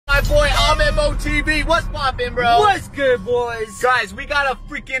my boy ImJaystation. What's poppin', bro? What's good, boys? Guys, we got a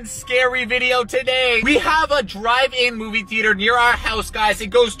freaking scary video today. We have a drive-in movie theater near our house, guys. It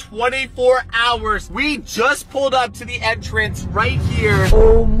goes 24 hours. We just pulled up to the entrance right here.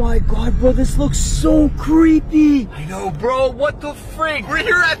 Oh my god, bro, this looks so creepy. I know, bro. What the frig? We're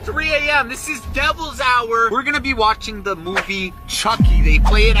here at 3 a.m. This is Devil's Hour. We're gonna be watching the movie Chucky. They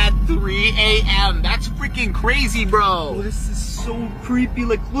play it at 3 a.m. That's freaking crazy, bro. Oh, this is so creepy.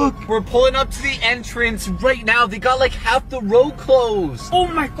 Like, look. We're pulling up to the entrance right now. They got like half the road closed. Oh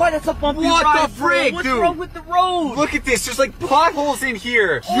my god, that's a bumpy ride, What the frig, What's dude? wrong with the road? Look at this. There's like potholes in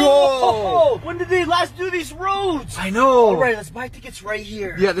here. Oh, Yo. when did they last do these roads? I know. All right, let's buy tickets right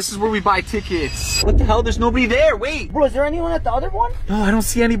here. Yeah, this is where we buy tickets. What the hell? There's nobody there. Wait. Bro, is there anyone at the other one? No, I don't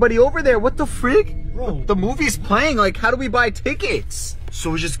see anybody over there. What the frig? Bro. The movie's playing. Like, how do we buy tickets? So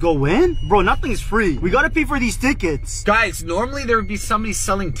we just go in? Bro, nothing's free. We gotta pay for these tickets. Guys, normally there would be somebody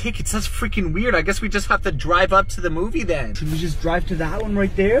selling tickets. That's freaking weird. I guess we just have to drive up to the movie then. Should we just drive to that one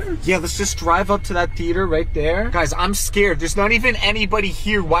right there? Yeah, let's just drive up to that theater right there. Guys, I'm scared. There's not even anybody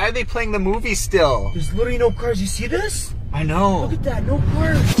here. Why are they playing the movie still? There's literally no cars. You see this? I know. Look at that, no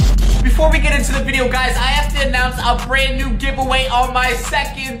cars. Before we get into the video, guys, I have to announce a brand new giveaway on my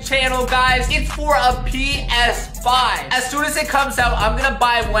second channel, guys. It's for a PS5. As soon as it comes out, I'm gonna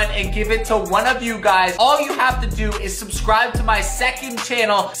buy one and give it to one of you guys. All you have to do is subscribe to my second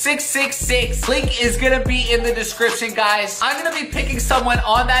channel, 666. Link is gonna be in the description, guys. I'm gonna be picking someone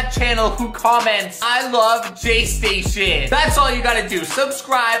on that channel who comments, "I love JStation." That's all you gotta do.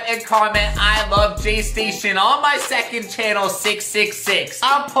 Subscribe and comment, "I love JStation" on my second channel, 666.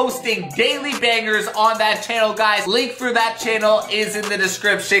 I'm posting daily bangers on that channel, guys. Link for that channel is in the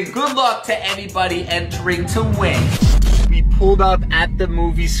description. Good luck to anybody entering to win. We pulled up at the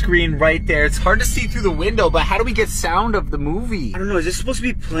movie screen right there. It's hard to see through the window, but how do we get sound of the movie? I don't know, is this supposed to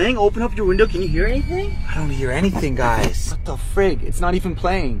be playing? Open up your window, can you hear anything? I don't hear anything, guys. What the frig? It's not even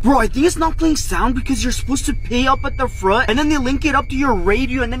playing. Bro, I think it's not playing sound because you're supposed to pay up at the front and then they link it up to your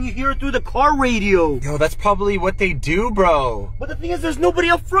radio and then you hear it through the car radio. Yo, that's probably what they do, bro. But the thing is, there's nobody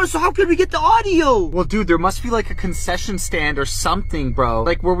up front, so how could we get the audio? Well, dude, there must be like a concession stand or something, bro.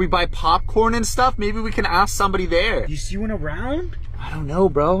 Like where we buy popcorn and stuff. Maybe we can ask somebody there. You see one around? I don't know,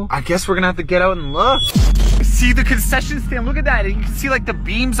 bro. I guess we're gonna have to get out and look. See the concession stand, look at that. You can see like the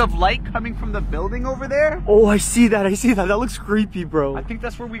beams of light coming from the building over there. Oh, I see that, That looks creepy, bro. I think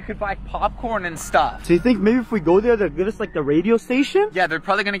that's where we could buy popcorn and stuff. So you think maybe if we go there, they'll give us like the radio station? Yeah, they're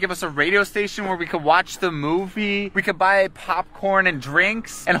probably gonna give us a radio station where we could watch the movie. We could buy popcorn and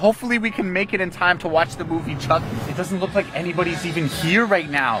drinks. And hopefully we can make it in time to watch the movie Chucky. It doesn't look like anybody's even here right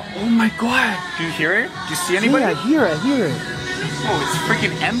now. Oh my god. Do you hear it? Do you see anybody? Yeah, I hear it. Oh, it's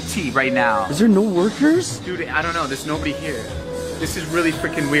freaking empty right now. Is there no workers? Dude, I don't know. There's nobody here. This is really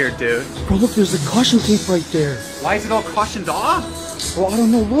freaking weird, dude. Bro, look, there's a caution tape right there. Why is it all cautioned off? Bro, I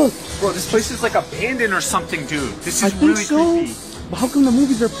don't know, look. Bro, this place is like abandoned or something, dude. This is I think really so. creepy. But how come the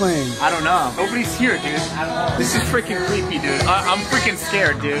movies are playing? I don't know. Nobody's here, dude. I don't know. This is freaking creepy, dude. I'm freaking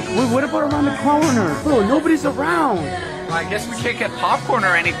scared, dude. Wait, what about around the corner? Bro, nobody's around. I guess we can't get popcorn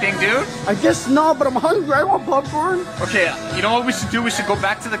or anything, dude. I guess not, but I'm hungry. I want popcorn. Okay, you know what we should do? We should go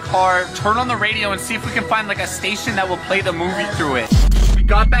back to the car, turn on the radio, and see if we can find like a station that will play the movie through it. We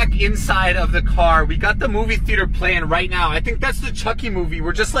got back inside of the car. We got the movie theater playing right now. I think that's the Chucky movie.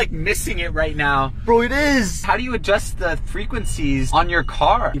 We're just like missing it right now. Bro, it is. How do you adjust the frequencies on your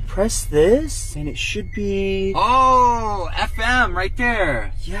car? You press this, and it should be... Oh, FM right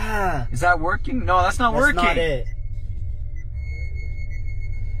there. Yeah. Is that working? No, that's not working. That's not it.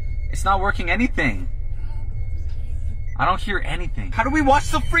 It's not working anything. I don't hear anything. How do we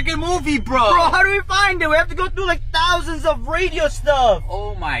watch the freaking movie, bro? Bro, how do we find it? We have to go through like thousands of radio stuff.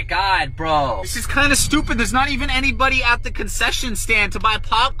 Oh my god, bro. This is kind of stupid. There's not even anybody at the concession stand to buy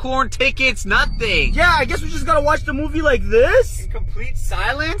popcorn, tickets, nothing. Yeah, I guess we just gotta watch the movie like this? In complete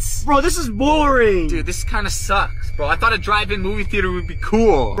silence? Bro, this is boring. Dude, this kind of sucks, bro. I thought a drive-in movie theater would be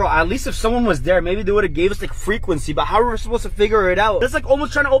cool. Bro, at least if someone was there, maybe they would have gave us like frequency, but how are we supposed to figure it out? That's like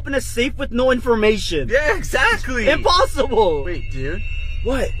almost trying to open a safe with no information. Yeah, exactly. Impossible. Wait, dude.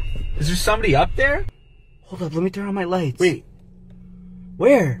 What? Is there somebody up there? Hold up, let me turn on my lights. Wait.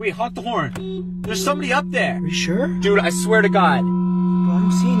 Where? Wait, honk the horn. There's somebody up there. Are you sure? Dude, I swear to God. Bro, I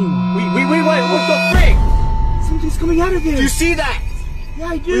don't see anyone. Wait, what the frig? Something's coming out of there. Do you see that? Yeah,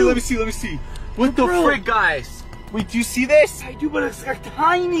 I do. Wait, let me see. What the frig, guys? Wait, do you see this? I do, but it's like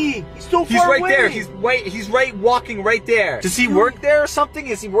tiny. He's so far away. He's right there. He's right walking right there. Does he work there or something?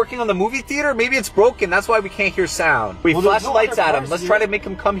 Is he working on the movie theater? Maybe it's broken. That's why we can't hear sound. Wait, flash lights at him. Let's try to make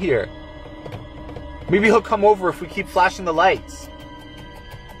him come here. Maybe he'll come over if we keep flashing the lights.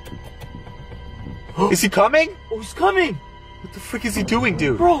 Is he coming? Oh, he's coming. What the frick is he doing,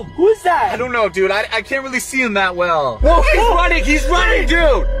 dude? Bro, who is that? I don't know, dude. I can't really see him that well. Whoa, he's running, dude.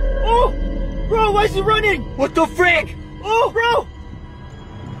 Oh, bro, why is he running? What the frick? Oh, bro.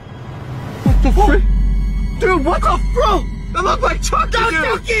 What the frick? Dude, what the bro? That looked like Chucky,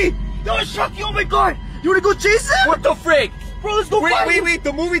 That was dude. Chucky. That was Chucky. Oh my god. You wanna go chase him? What the frick? Bro, let's go find him. Wait,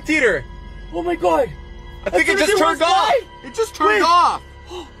 the movie theater. Oh my god. I think it just turned off. It just turned off.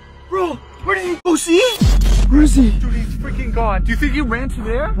 Bro, where did he go? See? Where is he? Dude, he's freaking gone. Do you think he ran to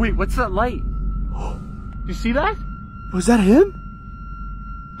there? Wait, what's that light? You see that? Was that him?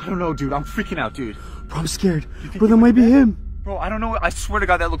 I don't know, dude. I'm freaking out, dude. Bro, I'm scared. Bro, that might be him. Bro, I don't know. I swear to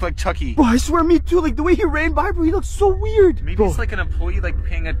God, that looked like Chucky. Bro, I swear, me too. Like, the way he ran by, bro, he looks so weird. Maybe bro. it's like an employee, like,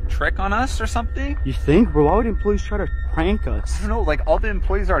 playing a trick on us or something? You think? Bro, why would employees try to prank us? I don't know. Like, all the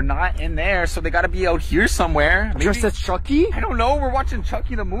employees are not in there, so they gotta be out here somewhere. Maybe. Dressed as Chucky? I don't know. We're watching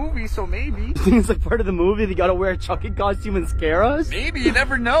Chucky the movie, so maybe. You think it's like part of the movie? They gotta wear a Chucky costume and scare us? Maybe. You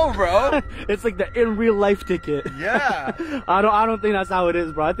never know, bro. It's like the in real life ticket. Yeah. I don't think that's how it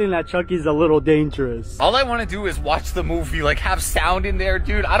is, bro. I think that Chucky's a little dangerous. All I want to do is watch the movie, like have sound in there,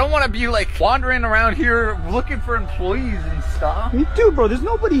 dude. I don't want to be like wandering around here looking for employees and stuff. Me too, bro. There's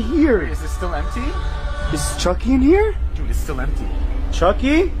nobody here. Is it still empty? Is Chucky in here? Dude, it's still empty.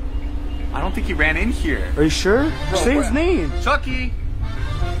 Chucky? I don't think he ran in here. Are you sure? Bro, say his name. Chucky.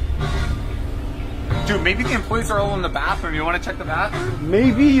 Dude, maybe the employees are all in the bathroom. You want to check the bathroom?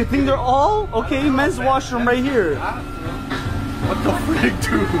 Maybe. You think they're all? Okay, men's washroom right here. What the frick,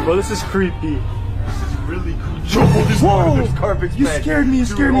 dude? Bro, this is creepy. This is really cool. Whoa! There's garbage You bags. scared me. You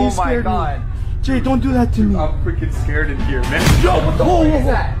scared me. You scared me. Oh my God. Jay, don't do that to me. I'm freaking scared in here, man. Yo, what the frick is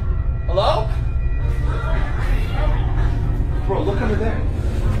that? Hello? Bro, look under there.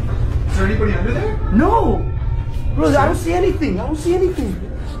 Is there anybody under there? No! Bro, I don't see anything. I don't see anything.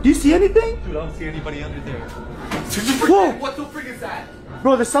 Do you see anything? Dude, I don't see anybody under there. Whoa! What the frick is that?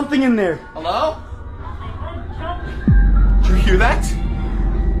 Bro, there's something in there. Hello? Did you hear that?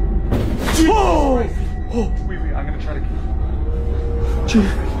 Whoa! Oh, Wait, I'm gonna try to... Jay,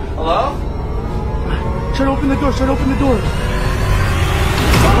 Hello? try to open the door. Try to open the door.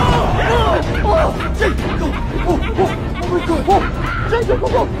 Oh, Jay, go! Oh my God! Oh, Jay,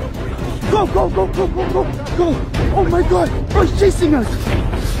 go! Go! Oh my God! Bro, he's chasing us!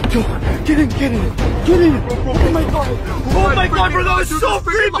 Yo, get in! Oh my God! Oh my God, bro, that was so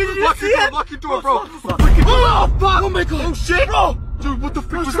creepy! Did you see it? Lock your door, bro! Oh, fuck! Oh my God! Oh shit! Bro! Dude, what the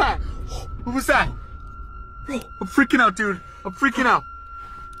frick was that? What was that? Bro, I'm freaking out, dude. I'm freaking out.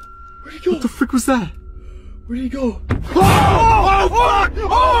 where'd he go? What the frick was that? Where'd he go? Oh, fuck!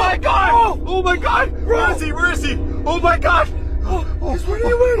 Oh my God! Oh my God! Where is he? Oh my God! He's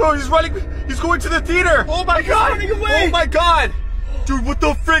running away! Bro, he's running. He's going to the theater. Oh my God! running away. Oh my God! Dude, what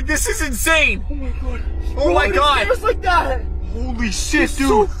the frick? This is insane. Oh my God! Oh my God! It was like that! Holy shit, It's dude!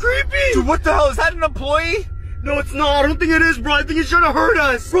 so creepy! Dude, what the hell? Is that an employee? No, it's not. I don't think it is, bro. I think he's trying to hurt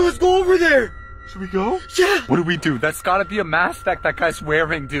us. Bro, let's go over there. Should we go? Yeah. What do we do? That's gotta be a mask that guy's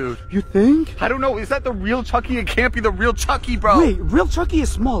wearing, dude. You think? I don't know. Is that the real Chucky? It can't be the real Chucky, bro. Wait, real Chucky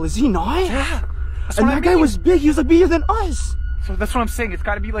is small, is he not? Yeah. That's And what I that guy mean. was big. He was like bigger than us. So that's what I'm saying. It's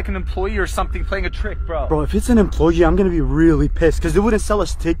gotta be like an employee or something playing a trick, bro. Bro, if it's an employee, I'm gonna be really pissed because they wouldn't sell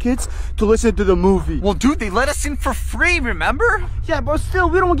us tickets to listen to the movie. Well, dude, they let us in for free, remember? Yeah, but still,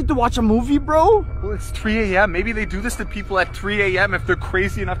 we don't get to watch a movie, bro. Well, it's 3 a.m. Maybe they do this to people at 3 a.m. if they're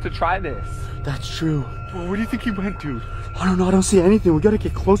crazy enough to try this. That's true. Well, where do you think he went, dude? I don't know. I don't see anything. We gotta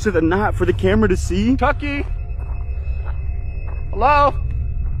get closer than that for the camera to see. Chucky? Hello?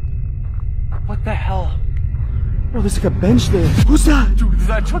 What the hell? Bro, there's like a bench there. Who's that? Dude, is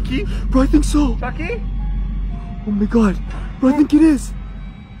that Chucky? Bro, I think so. Chucky? Oh my God. Bro, I think it is.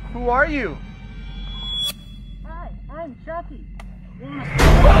 Who are you? Hi, I'm Chucky. Oh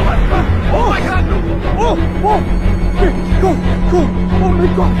my God! Oh! Here, go! Oh my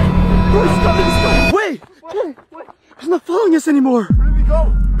God! Bro, he's coming! Wait! He's not following us anymore! Where did he go?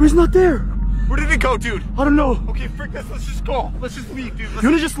 Bro, he's not there! Where did he go, dude? I don't know. Okay, frick this. Let's just go. Let's just leave, dude. You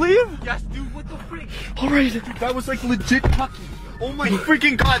wanna just leave? Yes, dude. What the frick? Alright. Dude, that was like legit Chucky. Oh my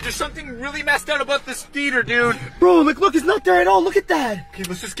freaking God. There's something really messed up about this theater, dude. Bro, look, he's not there at all. Look at that. Okay,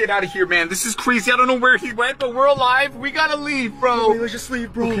 let's just get out of here, man. This is crazy. I don't know where he went, but we're alive. We gotta leave, bro. Wait, let's just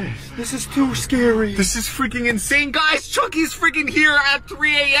leave, bro. Okay. This is too scary. This is freaking insane. Guys, Chucky's freaking here at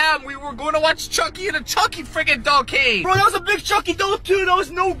 3 a.m. We were going to watch Chucky in a Chucky freaking doll cave. Bro, that was a big Chucky doll too. That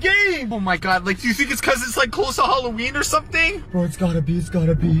was no game. Oh my God. Like, do you think it's because it's like close to Halloween or something? Bro, it's gotta be.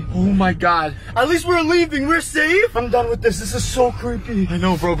 Oh my God. At least we're leaving. We're safe. I'm done with this. This is so so creepy. I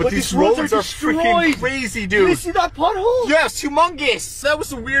know, bro, but these roads are freaking crazy, dude. Did you see that pothole? Yes, humongous. That was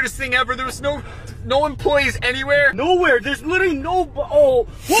the weirdest thing ever. There was no employees anywhere. Nowhere. There's literally no. Oh,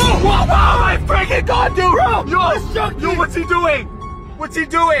 whoa, whoa, whoa! My freaking god, dude! Bro, Yo, what's he doing? What's he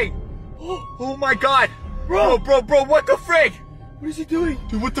doing? Oh my god, bro, what the frig? What is he doing?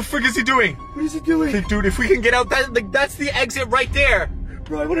 Dude, what the frig is he doing? What is he doing? Okay, dude, if we can get out, that's the exit right there.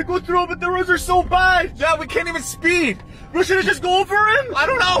 Bro, I want to go through it, but the roads are so bad. Yeah, we can't even speed. Bro, should I just go over him? I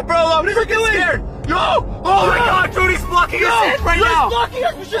don't know, bro. I'm freaking scared. Yo! Oh my god, dude, he's blocking his head right now. He's blocking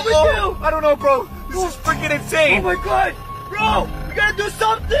us. What should we do? I don't know, bro. This is freaking insane. Oh my god. Bro, we gotta do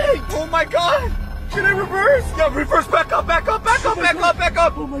something. Oh my god. Should I reverse? Yeah, reverse, back up. Oh my god. Back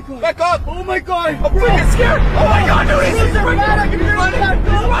up. Oh my god. I'm freaking scared. Oh my god, dude, he's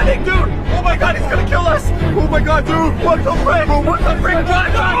running, dude. Oh my god, he's gonna kill us. Oh my god, dude. What the frick? Bro, what the frick?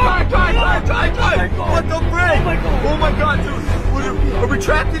 Drive. What the frick? Oh my god, dude. Are we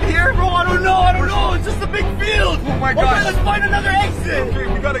trapped in here? Bro, I don't know. It's just a big field. Oh my god. Okay, let's find another exit.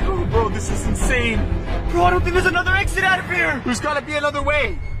 Okay, we gotta go, bro. This is insane. Bro, I don't think there's another exit out of here. There's gotta be another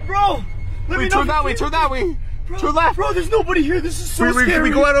way. Bro. Wait, turn that way. Bro, turn left. Bro, there's nobody here. This is so scary. Can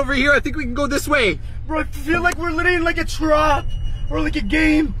we go out over here? I think we can go this way. Bro, I feel like we're literally in like a trap. Or like a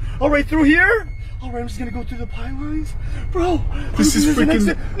game. Alright, through here? Alright, I'm just gonna go through the pylons. Bro, this is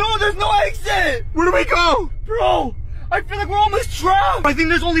freaking... No, there's no exit! Where do we go? Bro, I feel like we're almost trapped. I think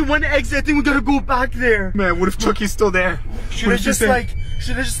there's only one exit. I think we gotta go back there. Man, what if Chucky's still there? Should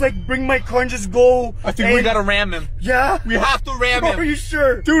I just bring my car and just go? I think we gotta ram him. Yeah? We have to ram him. Are you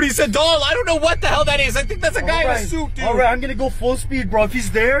sure? Dude, he's a doll. I don't know what the hell that is. I think that's a guy in a suit, dude. Alright, I'm gonna go full speed, bro. If he's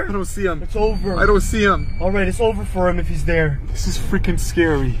there, I don't see him. It's over. I don't see him. Alright, it's over for him if he's there. This is freaking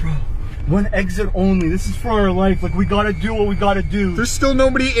scary. Bro, one exit only. This is for our life. Like, we gotta do what we gotta do. There's still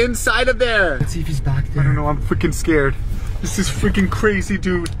nobody inside of there. Let's see if he's back there. I don't know. I'm freaking scared. This is freaking crazy,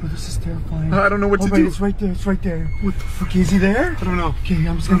 dude. Bro, this is terrifying. I don't know what to do. It's right there. What the fuck? Is he there? I don't know. Okay,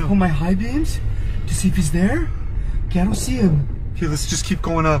 I'm just gonna pull my high beams to see if he's there. Okay, I don't see him. Okay, let's just keep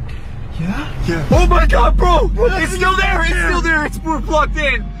going up. Yeah? Yeah. Oh my god, bro! It's still there! We're plugged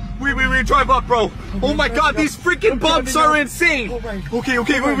in! Wait, drive up, bro. Oh my god, these freaking bumps are insane! Alright. Okay, wait.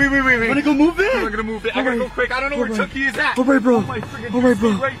 You wanna go move it? I'm gonna move it. I gotta go quick. I don't know where Chucky is at. Alright, bro. Alright,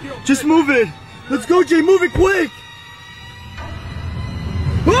 bro. Just move it. Let's go, Jay. Move it quick.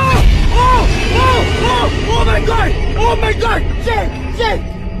 Oh my god! Jay!